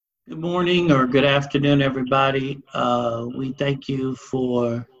Good morning or good afternoon, everybody. We thank you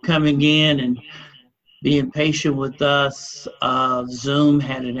for coming in and being patient with us. Zoom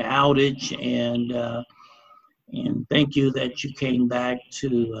had an outage, and thank you that you came back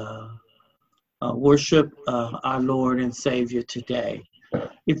to worship our Lord and Savior today.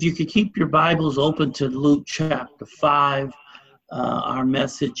 If you could keep your Bibles open to Luke chapter 5, our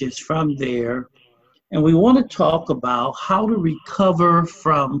message is from there. And we want to talk about how to recover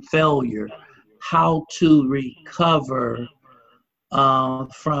from failure, how to recover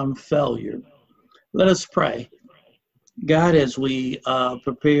from failure. Let us pray. God, as we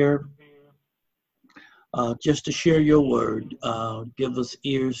prepare just to share your word, give us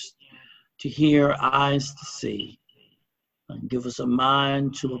ears to hear, eyes to see, and give us a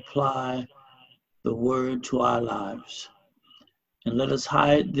mind to apply the word to our lives. And let us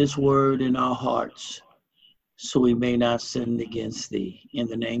hide this word in our hearts so we may not sin against thee. In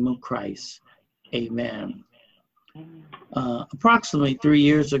the name of Christ, amen. Approximately 3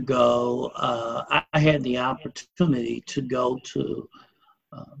 years ago, I had the opportunity to go to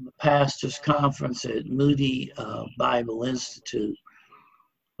the pastor's conference at Moody Bible Institute.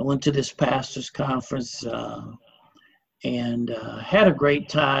 I went to this pastor's conference and had a great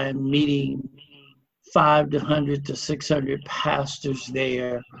time meeting 500 to 600 pastors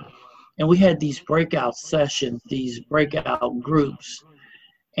there. And we had these breakout sessions, these breakout groups.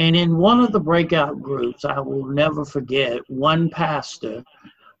 And in one of the breakout groups, I will never forget, one pastor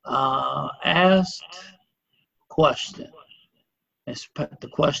asked a question. The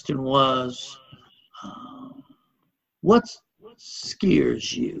question was, what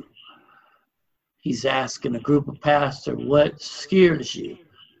scares you? He's asking a group of pastors, what scares you?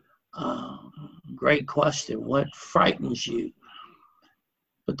 Great question. What frightens you?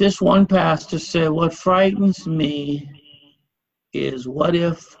 But this one pastor said, what frightens me is what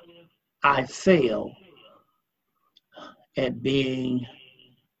if I fail at being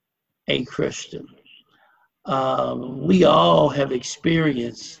a Christian? We all have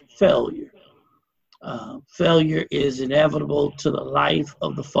experienced failure. Failure is inevitable to the life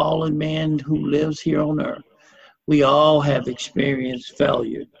of the fallen man who lives here on earth. We all have experienced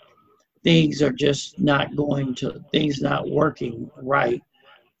failure. Things are just not things not working right.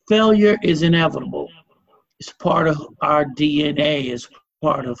 Failure is inevitable. It's part of our DNA. It's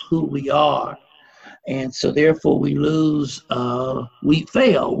part of who we are. And so therefore we lose, we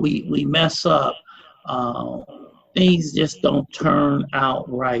fail, we mess up. Things just don't turn out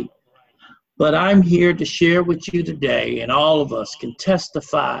right. But I'm here to share with you today, and all of us can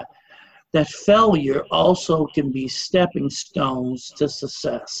testify that failure also can be stepping stones to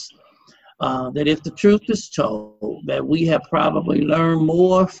success. That if the truth is told, that we have probably learned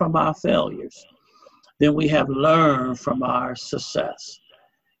more from our failures than we have learned from our success.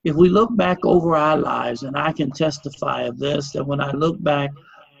 If we look back over our lives, and I can testify of this, that when I look back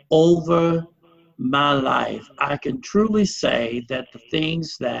over my life, I can truly say that the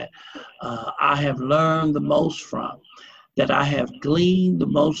things that I have learned the most from, that I have gleaned the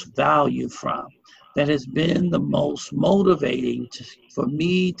most value from, that has been the most motivating for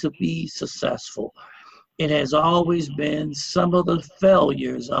me to be successful, it has always been some of the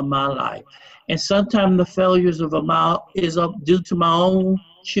failures of my life. And sometimes the failures of is due to my own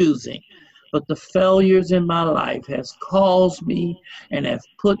choosing. But the failures in my life has caused me and have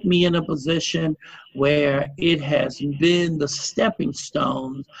put me in a position where it has been the stepping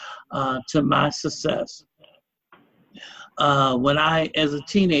stone to my success. When as a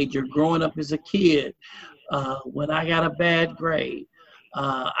teenager, growing up as a kid, when I got a bad grade,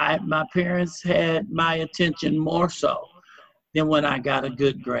 my parents had my attention more so than when I got a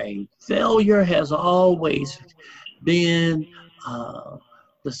good grade. Failure has always been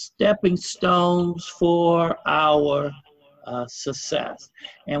the stepping stones for our success.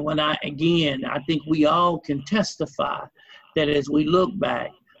 And I think we all can testify that as we look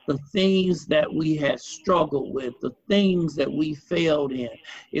back, the things that we had struggled with, the things that we failed in,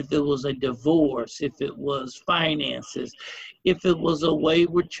 if it was a divorce, if it was finances, if it was a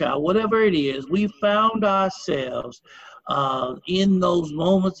wayward child, whatever it is, we found ourselves in those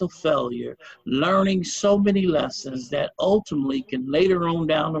moments of failure, learning so many lessons that ultimately can later on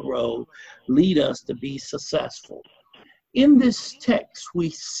down the road lead us to be successful. In this text,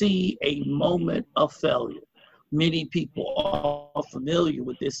 we see a moment of failure. Many people are familiar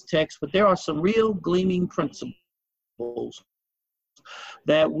with this text, but there are some real gleaming principles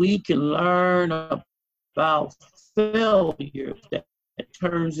that we can learn about failure that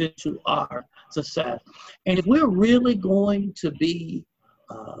turns into our success. And if we're really going to be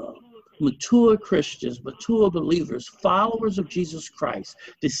mature Christians, mature believers, followers of Jesus Christ,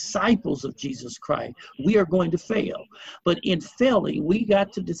 disciples of Jesus Christ, we are going to fail. But in failing, we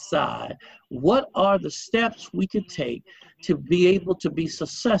got to decide what are the steps we could take to be able to be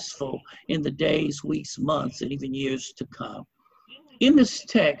successful in the days, weeks, months, and even years to come. In this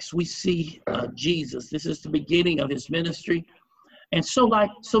text, we see Jesus. This is the beginning of his ministry. And so like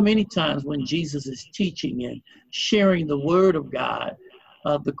so many times when Jesus is teaching and sharing the word of God,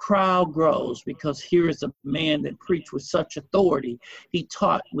 the crowd grows because here is a man that preached with such authority. He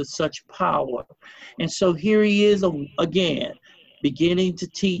taught with such power. And so here he is again, beginning to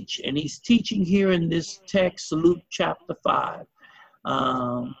teach. And he's teaching here in this text, Luke chapter 5.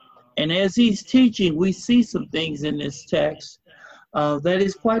 And as he's teaching, we see some things in this text that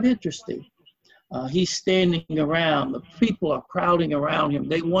is quite interesting. He's standing around. The people are crowding around him.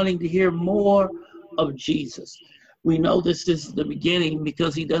 They wanting to hear more of Jesus. We know this is the beginning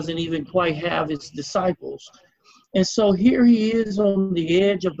because he doesn't even quite have his disciples. And so here he is on the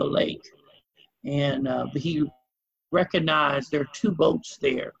edge of the lake. And he recognized there are two boats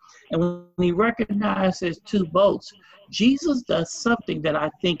there. And when he recognized there's two boats, Jesus does something that I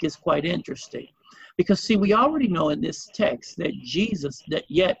think is quite interesting. Because, see, we already know in this text that Jesus that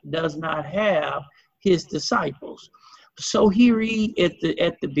yet does not have his disciples. So here he,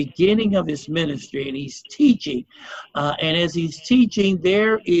 at the beginning of his ministry, and he's teaching. And as he's teaching,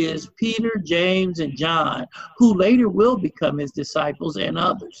 there is Peter, James, and John, who later will become his disciples and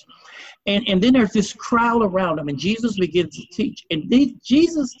others. And then there's this crowd around him, and Jesus begins to teach. And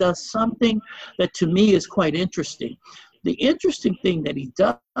Jesus does something that to me is quite interesting. The interesting thing that he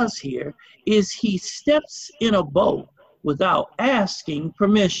does here is he steps in a boat without asking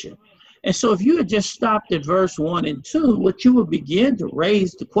permission. And so if you had just stopped at verse 1 and 2, what you would begin to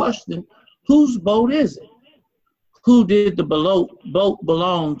raise the question, whose boat is it? Who did the boat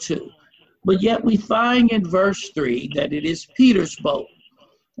belong to? But yet we find in verse 3 that it is Peter's boat.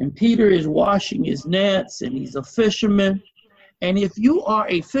 And Peter is washing his nets, and he's a fisherman. And if you are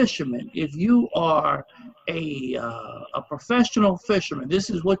a fisherman, if you are a professional fisherman, this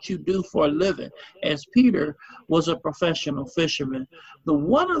is what you do for a living, as Peter was a professional fisherman, the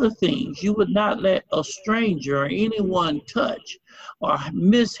one of the things you would not let a stranger or anyone touch or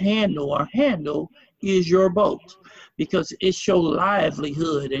mishandle or handle is your boat, because it's your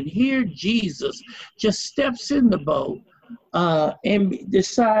livelihood. And here Jesus just steps in the boat and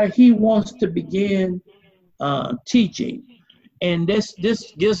decide he wants to begin teaching. And this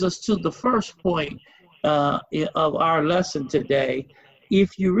gives us to the first point of our lesson today.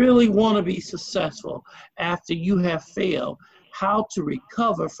 If you really want to be successful after you have failed, how to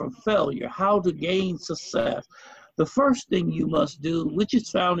recover from failure, how to gain success, the first thing you must do, which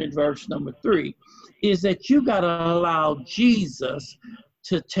is found in verse number 3, is that you got to allow Jesus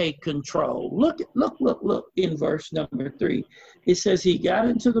to take control. Look in verse number 3. It says he got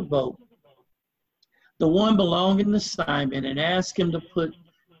into the boat, the one belonging to Simon, and asked him to put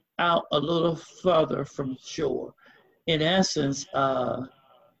out a little further from shore. In essence, and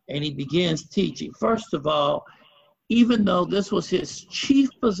he begins teaching. First of all, even though this was his chief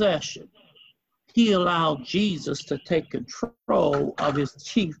possession, he allowed Jesus to take control of his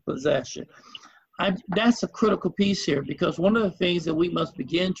chief possession. That's a critical piece here, because one of the things that we must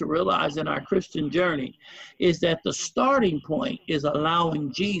begin to realize in our Christian journey is that the starting point is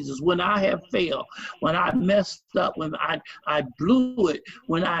allowing Jesus. When I have failed, when I messed up, when I blew it,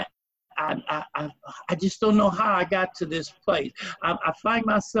 when I just don't know how I got to this place. I find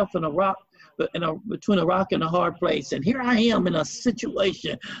myself between a rock and a hard place. And here I am in a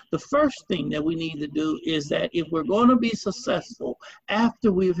situation. The first thing that we need to do is that if we're going to be successful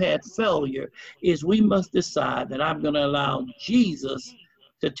after we've had failure, is we must decide that I'm going to allow Jesus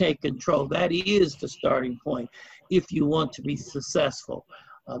to take control. That is the starting point if you want to be successful.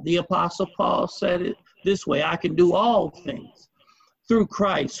 The Apostle Paul said it this way: I can do all things through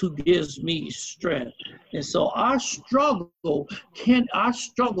Christ who gives me strength. And so our struggle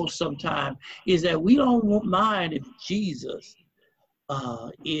sometimes is that we don't mind if Jesus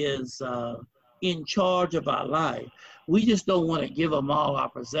is in charge of our life. We just don't want to give him all our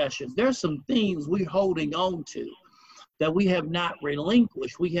possessions. There's some things we're holding on to that we have not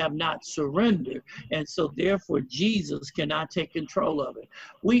relinquished, we have not surrendered, and so therefore Jesus cannot take control of it.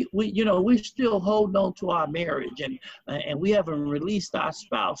 We're still holding on to our marriage, and we haven't released our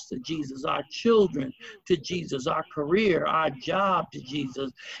spouse to Jesus, our children to Jesus, our career, our job to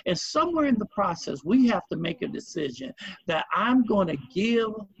Jesus. And somewhere in the process, we have to make a decision that I'm going to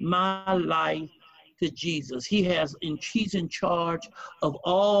give my life to Jesus. He's in charge of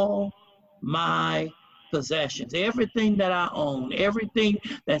all my possessions, everything that I own, everything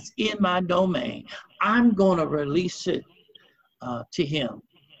that's in my domain, I'm going to release it to him.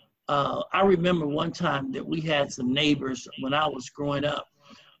 I remember one time that we had some neighbors when I was growing up.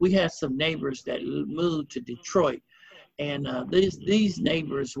 We had some neighbors that moved to Detroit. And these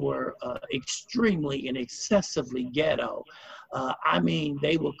neighbors were extremely and excessively ghetto. I mean,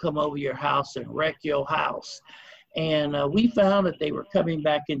 they would come over your house and wreck your house. And we found that they were coming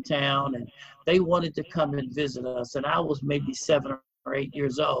back in town and they wanted to come and visit us. And I was maybe 7 or 8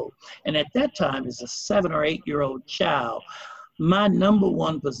 years old. And at that time, as a 7 or 8 year old child, my number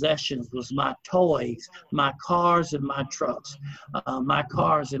one possession was my toys, my cars and my trucks. My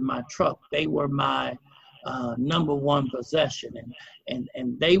cars and my truck, they were my number one possession.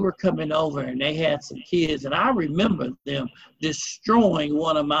 And they were coming over and they had some kids. And I remember them destroying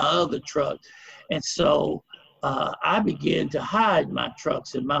one of my other trucks. And so I began to hide my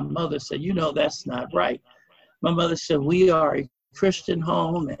trucks. And my mother said, you know, that's not right. My mother said, we are a Christian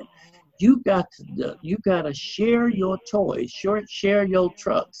home and you got to share your toys, share your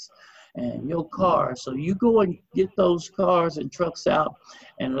trucks and your cars. So you go and get those cars and trucks out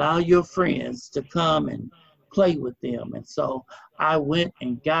and allow your friends to come and play with them. And so I went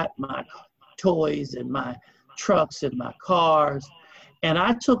and got my toys and my trucks and my cars. And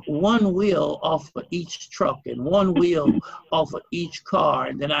I took one wheel off of each truck and one wheel off of each car.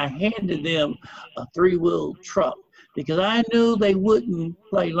 And then I handed them a 3-wheel truck, because I knew they wouldn't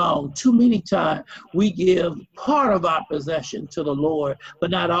play long. Too many times we give part of our possession to the Lord, but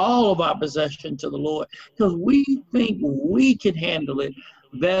not all of our possession to the Lord, because we think we can handle it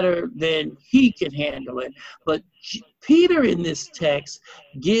better than he can handle it. But Peter in this text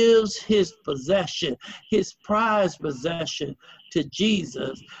gives his possession, his prized possession, to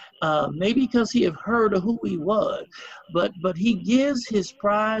Jesus, maybe because he had heard of who he was, but he gives his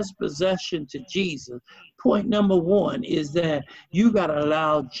prized possession to Jesus. Point number one is that you got to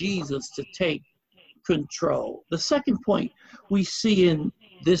allow Jesus to take control. The second point we see in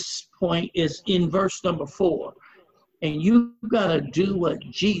this point is in verse number 4. And you got to do what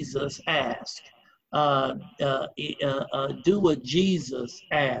Jesus asked. Do what Jesus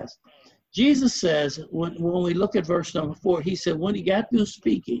asked. Jesus says, when we look at verse number 4, he said, when he got through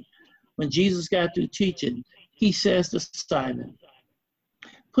speaking, when Jesus got through teaching, he says to Simon,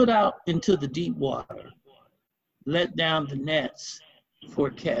 put out into the deep water, let down the nets for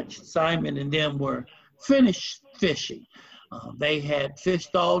catch. Simon and them were finished fishing. They had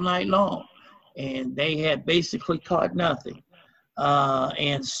fished all night long, and they had basically caught nothing.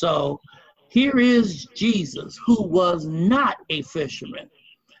 And so here is Jesus, who was not a fisherman,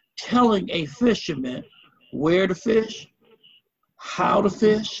 telling a fisherman where to fish, how to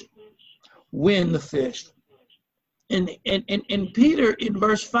fish, when to fish. And Peter in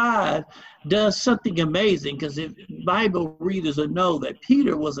verse 5 does something amazing, because if Bible readers will know that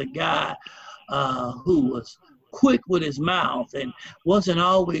Peter was a guy who was quick with his mouth and wasn't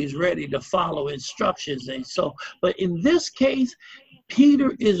always ready to follow instructions. And so, but in this case,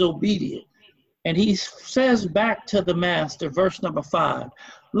 Peter is obedient. And he says back to the master, verse number 5,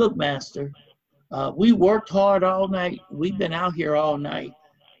 look, master, we worked hard all night. We've been out here all night.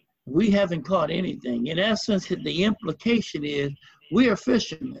 We haven't caught anything. In essence, the implication is we are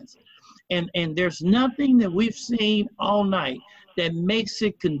fishermen. And there's nothing that we've seen all night that makes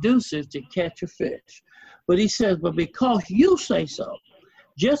it conducive to catch a fish. But he says, but because you say so,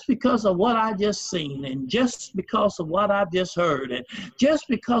 just because of what I just seen, and just because of what I've just heard, and just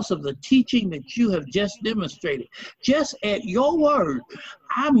because of the teaching that you have just demonstrated, just at your word,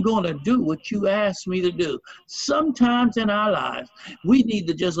 I'm going to do what you asked me to do. Sometimes in our lives, we need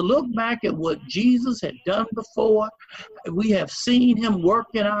to just look back at what Jesus had done before. We have seen him work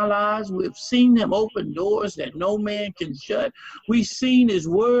in our lives. We've seen him open doors that no man can shut. We've seen his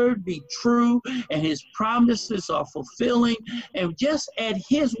word be true, and his promises are fulfilling. And just at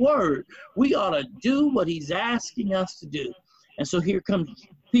his word, we ought to do what he's asking us to do. And so here comes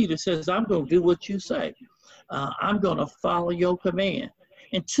Peter, says, I'm going to do what you say. I'm going to follow your command.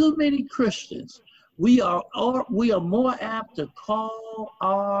 And too many Christians, we are more apt to call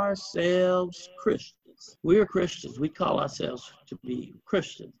ourselves Christians. We're Christians. We call ourselves to be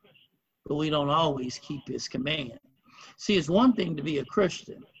Christians, but we don't always keep his command. See, it's one thing to be a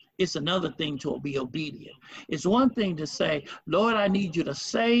Christian. It's another thing to be obedient. It's one thing to say, Lord, I need you to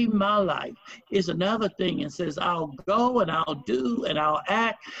save my life. It's another thing and says, I'll go and I'll do and I'll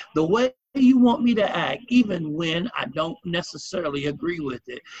act the way you want me to act, even when I don't necessarily agree with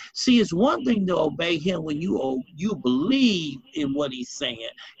it. See, it's one thing to obey him when you believe in what he's saying.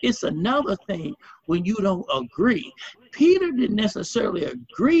 It's another thing when you don't agree. Peter didn't necessarily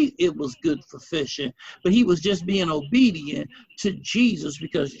agree it was good for fishing, but he was just being obedient to Jesus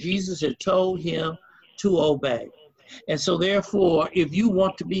because Jesus had told him to obey. And so therefore, if you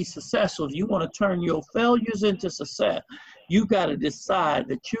want to be successful, if you want to turn your failures into success, you got to decide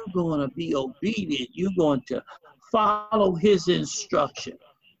that you're going to be obedient. You're going to follow his instruction.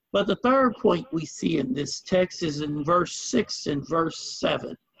 But the third point we see in this text is in verse 6 and verse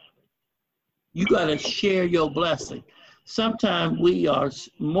 7. You got to share your blessing. Sometimes we are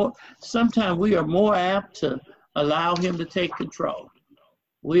more apt to allow him to take control.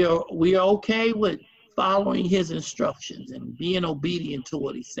 We are okay with following his instructions and being obedient to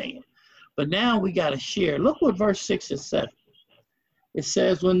what he's saying. But now we got to share. Look what verse 6 and 7. It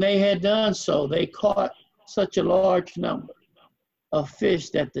says, when they had done so, they caught such a large number of fish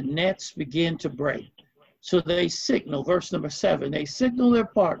that the nets began to break. So they signal, verse number 7, they signal their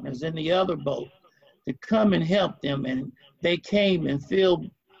partners in the other boat to come and help them. And they came and filled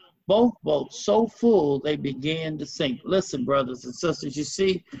both boats so full they began to sink. Listen, brothers and sisters, you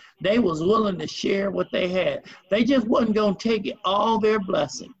see, they was willing to share what they had. They just wasn't going to take it, all their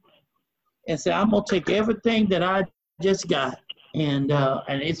blessing and say, I'm going to take everything that I just got. And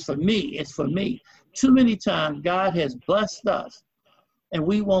it's for me. It's for me. Too many times God has blessed us and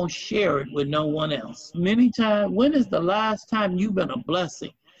we won't share it with no one else. Many times, when is the last time you've been a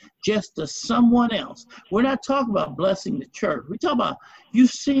blessing just to someone else? We're not talking about blessing the church. We're talking about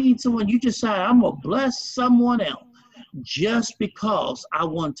you've seen someone, you decide, I'm going to bless someone else just because I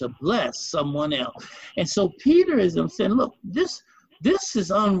want to bless someone else. And so Peter is saying, look, this is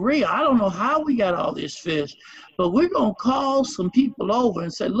unreal. I don't know how we got all this fish, but we're going to call some people over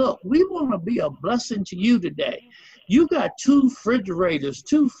and say, look, we want to be a blessing to you today. You got 2 refrigerators,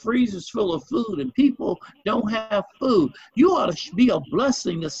 2 freezers full of food, and people don't have food. You ought to be a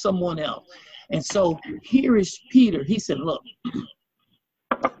blessing to someone else. And so here is Peter. He said, look,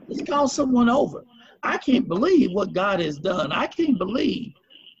 let's call someone over. I can't believe what God has done. I can't believe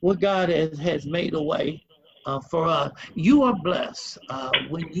what God has made a way for us. You are blessed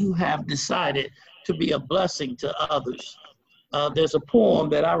when you have decided to be a blessing to others. There's a poem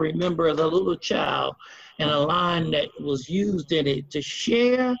that I remember as a little child, and a line that was used in it: to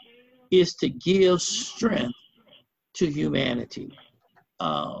share is to give strength to humanity.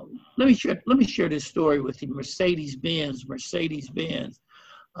 Let me share this story with you. Mercedes-Benz,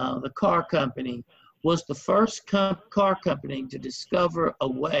 the car company, was the first car company to discover a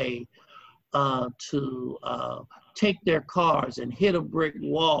way to take their cars and hit a brick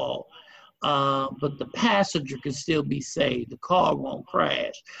wall, but the passenger can still be saved. The car won't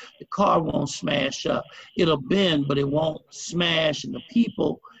crash. The car won't smash up. It'll bend, but it won't smash, and the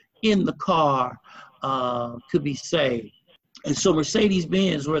people in the car could be saved. And so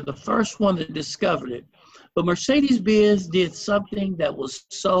Mercedes-Benz were the first one that discovered it. But Mercedes-Benz did something that was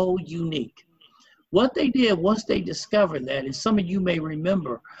so unique. What they did once they discovered that, and some of you may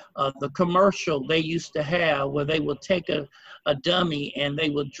remember the commercial they used to have where they would take a dummy and they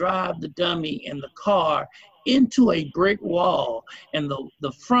would drive the dummy in the car into a brick wall, and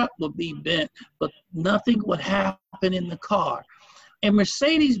the front would be bent, but nothing would happen in the car. And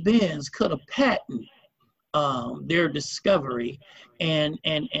Mercedes-Benz could have patented their discovery and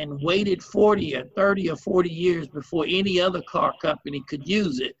waited 40 or 30 or 40 years before any other car company could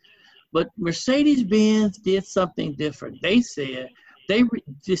use it. But Mercedes-Benz did something different. They said they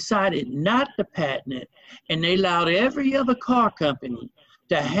decided not to patent it, and they allowed every other car company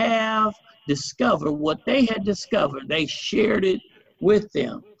to have discovered what they had discovered. They shared it with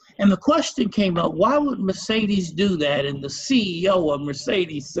them. And the question came up, why would Mercedes do that? And the CEO of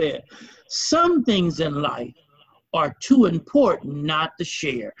Mercedes said, some things in life are too important not to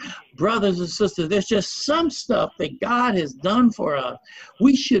share. Brothers and sisters, there's just some stuff that God has done for us.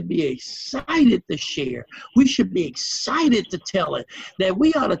 We should be excited to share. We should be excited to tell it, that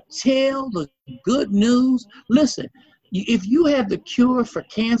we ought to tell the good news. Listen, if you have the cure for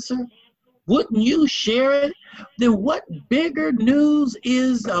cancer, wouldn't you share it? Then what bigger news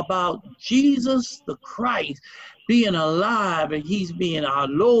is about Jesus the Christ being alive, and he's being our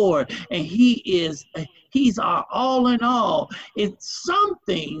Lord, and he's our all in all. Some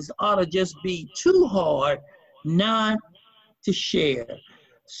things ought to just be too hard not to share.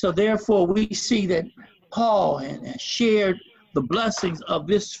 So therefore we see that Paul and shared the blessings of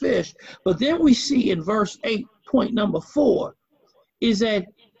this fish. But then we see in verse 8, point number 4, is that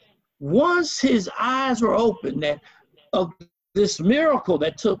once his eyes were opened that of this miracle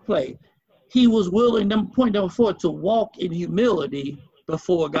that took place, He was willing, point number 4, to walk in humility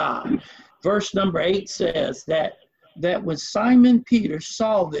before God. Verse number 8 says that when Simon Peter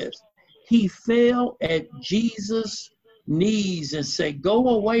saw this, he fell at Jesus' knees and said, "Go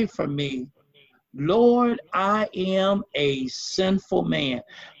away from me, Lord, I am a sinful man."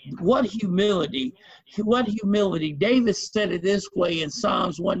 What humility, what humility. David said it this way in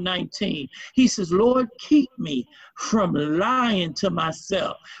Psalms 119. He says, "Lord, keep me from lying to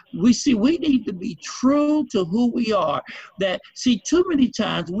myself." We need to be true to who we are. Too many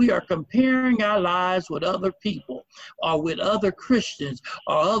times we are comparing our lives with other people or with other Christians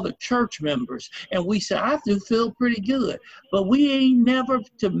or other church members. And we say, "I do feel pretty good." But we ain't never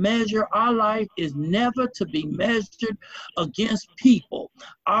to measure. Our life is never to be measured against people.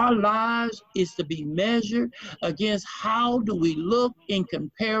 Our lives is to be measured against how do we look in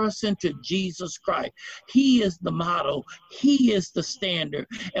comparison to Jesus Christ. He is the model. He is the standard.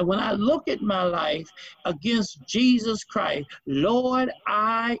 And when I look at my life against Jesus Christ, Lord,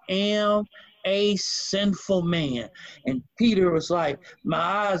 I am a sinful man. And Peter was like, "My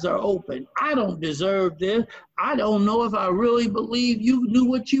eyes are open. I don't deserve this. I don't know if I really believe you knew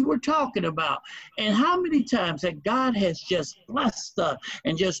what you were talking about." And how many times that God has just blessed us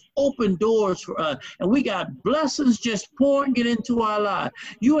and just opened doors for us, and we got blessings just pouring it into our lives.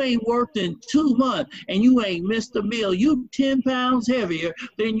 You ain't worked in 2 months and you ain't missed a meal. You 10 pounds heavier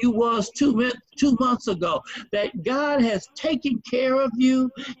than you was 2 months ago. That God has taken care of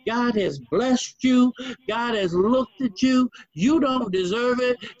you. God has blessed you. God has looked at you. You don't deserve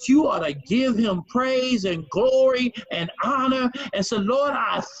it. You ought to give him praise and glory and honor and say, "Lord,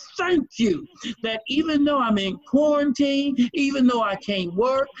 I thank you that even though I'm in quarantine, even though I can't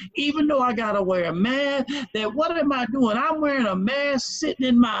work, even though I got to wear a mask, that what am I doing? I'm wearing a mask sitting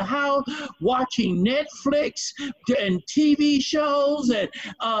in my house watching Netflix and TV shows and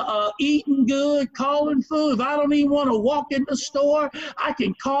eating good, calling food. If I don't even want to walk in the store, I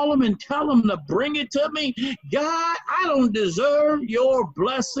can call them and tell them to bring it to me." God, I don't deserve your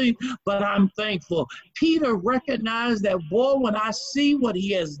blessing, but I'm thankful. Peter recognized that, boy, when I see what he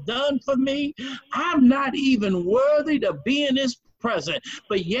has done for me, I'm not even worthy to be in his present,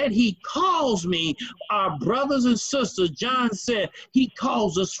 but yet he calls me our brothers and sisters. John said he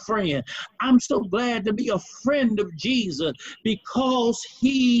calls us friend. I'm so glad to be a friend of Jesus because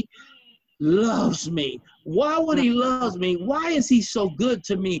he loves me. Why would he love me? Why is he so good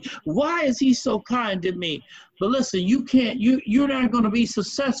to me? Why is he so kind to me? But listen, you're not going to be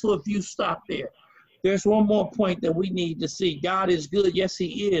successful if you stop there. There's one more point that we need to see. God is good. Yes,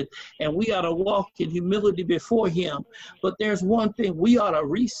 he is. And we ought to walk in humility before him. But there's one thing. We ought to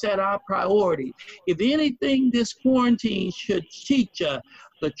reset our priorities. If anything this quarantine should teach us,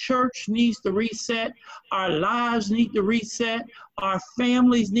 the church needs to reset. Our lives need to reset. Our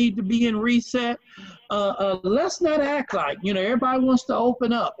families need to be in reset. Let's not act like, everybody wants to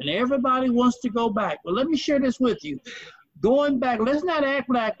open up and everybody wants to go back. But let me share this with you. Going back, let's not act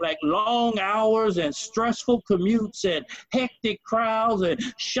like long hours and stressful commutes and hectic crowds and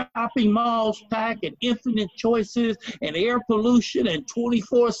shopping malls packed and infinite choices and air pollution and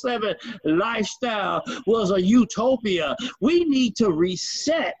 24/7 lifestyle was a utopia. We need to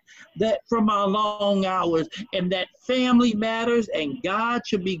reset that from our long hours, and that family matters and God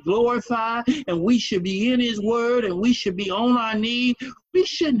should be glorified and we should be in his word and we should be on our knees. We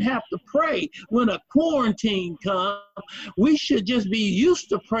shouldn't have to pray when a quarantine comes. We should just be used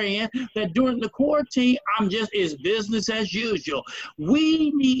to praying that during the quarantine, it's business as usual.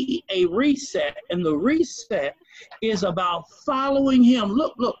 We need a reset, and the reset is about following him.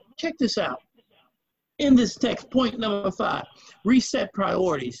 Look, check this out. In this text, point number 5, reset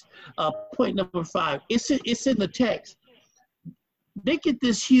priorities. Point number 5, it's in the text. They get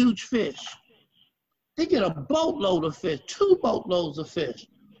this huge fish. They get a boatload of fish, 2 boatloads of fish.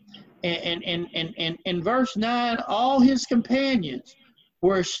 And in verse 9, all his companions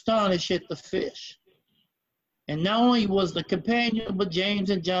were astonished at the fish. And not only was the companion, but James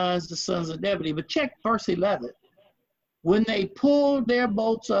and John, the sons of Zebedee. But check verse 11. When they pulled their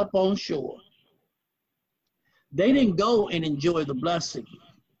boats up on shore, they didn't go and enjoy the blessing.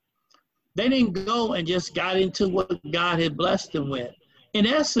 They didn't go and just got into what God had blessed them with. In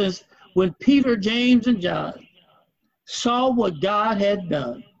essence, when Peter, James, and John saw what God had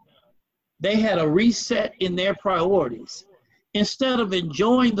done, they had a reset in their priorities. Instead of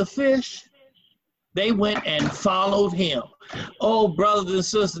enjoying the fish, they went and followed him. Oh, brothers and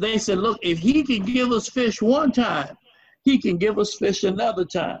sisters, they said, look, if he can give us fish one time, he can give us fish another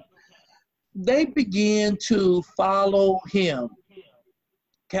time. They began to follow him.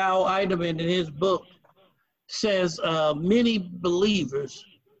 Cal Eiderman in his book says many believers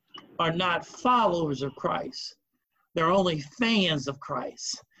are not followers of Christ. They're only fans of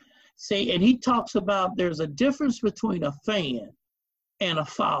Christ. See, and he talks about there's a difference between a fan and a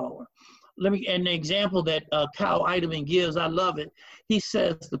follower. And the example that Kyle Eidelman gives, I love it. He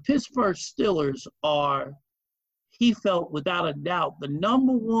says the Pittsburgh Steelers are, he felt without a doubt, the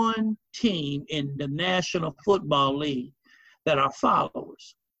 #1 team in the National Football League that are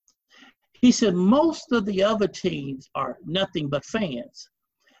followers. He said most of the other teams are nothing but fans,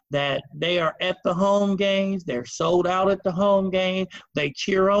 that they are at the home games, they're sold out at the home game, they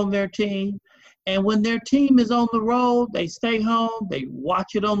cheer on their team. And when their team is on the road, they stay home, they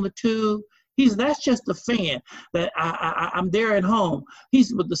watch it on the tube. That's just a fan, that I'm there at home.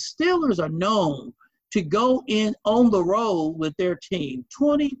 But the Steelers are known to go in on the road with their team,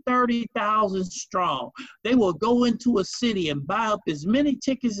 20, 30,000 strong. They will go into a city and buy up as many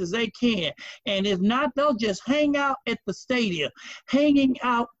tickets as they can. And if not, they'll just hang out at the stadium, hanging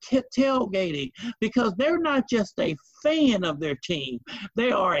out, tailgating, because they're not just a fan of their team.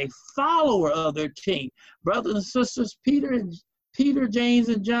 They are a follower of their team. Brothers and sisters, Peter, James,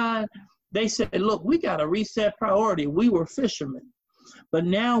 and John, they said, look, we got to reset priority. We were fishermen, but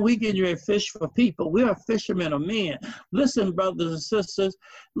now we get ready to fish for people. We are fishermen of men. Listen, brothers and sisters,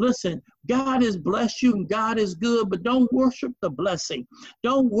 listen, God has blessed you and God is good, but don't worship the blessing.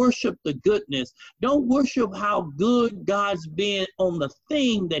 Don't worship the goodness. Don't worship how good God's been on the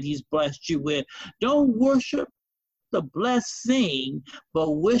thing that he's blessed you with. Don't worship the blessing,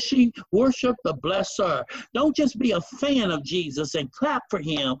 but worship the blesser. Don't just be a fan of Jesus and clap for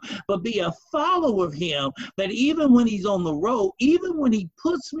him, but be a follower of him, that even when he's on the road, even when he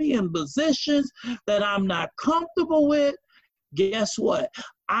puts me in positions that I'm not comfortable with, guess what?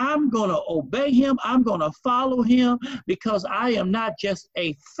 I'm going to obey him. I'm going to follow him, because I am not just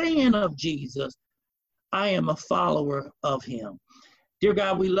a fan of Jesus. I am a follower of him. Dear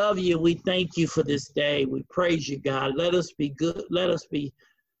God, we love you. We thank you for this day. We praise you, God. Let us be good. Let us be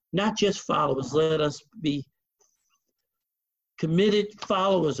not just followers. Let us be committed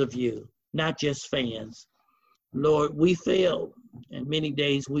followers of you, not just fans. Lord, we failed, and many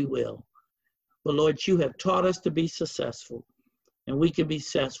days we will. But Lord, you have taught us to be successful, and we can be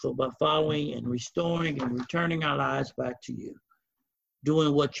successful by following and restoring and returning our lives back to you,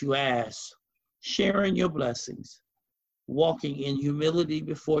 doing what you ask, sharing your blessings, walking in humility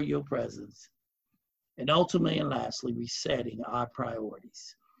before your presence, and ultimately and lastly, resetting our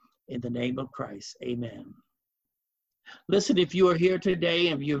priorities. In the name of Christ, amen. Listen, if you are here today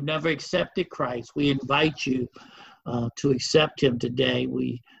and you've never accepted Christ, we invite you to accept him today.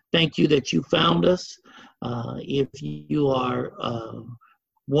 We thank you that you found us. If you are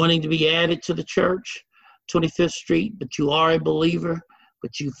wanting to be added to the church, 25th Street, but you are a believer,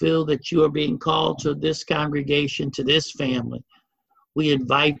 but you feel that you are being called to this congregation, to this family, we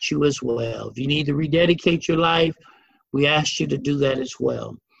invite you as well. If you need to rededicate your life, we ask you to do that as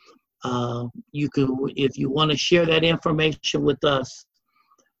well. You can, if you want to share that information with us,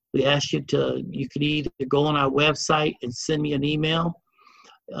 we ask you can either go on our website and send me an email.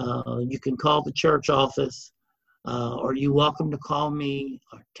 You can call the church office, or you're welcome to call me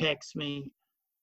or text me.